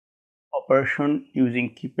Operation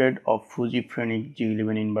using keypad of Fuji Frenic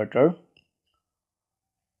G11 inverter.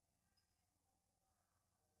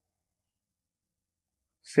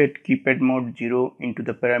 Set keypad mode 0 into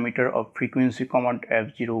the parameter of frequency command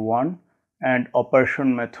F01 and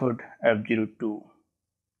operation method F02.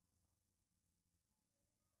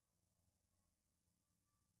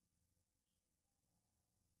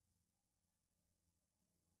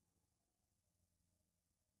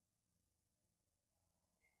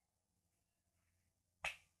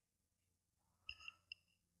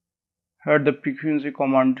 Here the frequency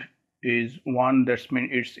command is 1, that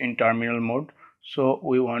means it's in terminal mode, so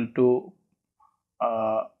we want to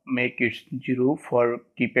make it 0 for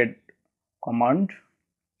keypad command.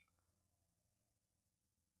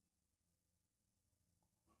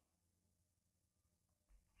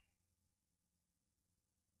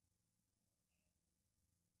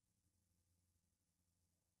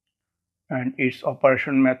 And its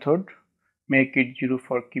operation method, make it 0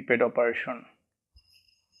 for keypad operation.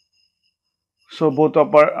 So both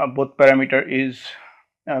parameter is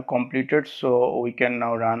completed, so we can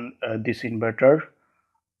now run this inverter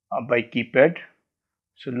by keypad.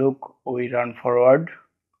 So look, we run forward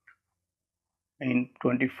in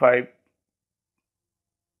 25-40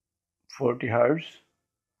 Hz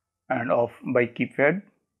and off by keypad.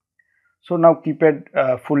 So now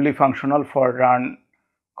keypad fully functional for run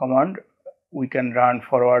command. We can run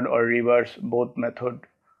forward or reverse, both method,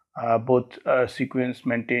 both sequence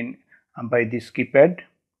maintained by this keypad.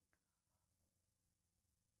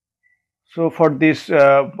 So for this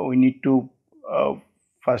we need to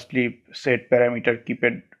firstly set parameter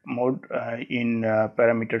keypad mode in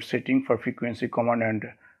parameter setting for frequency command and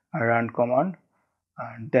run command,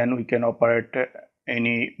 and then we can operate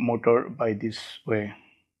any motor by this way.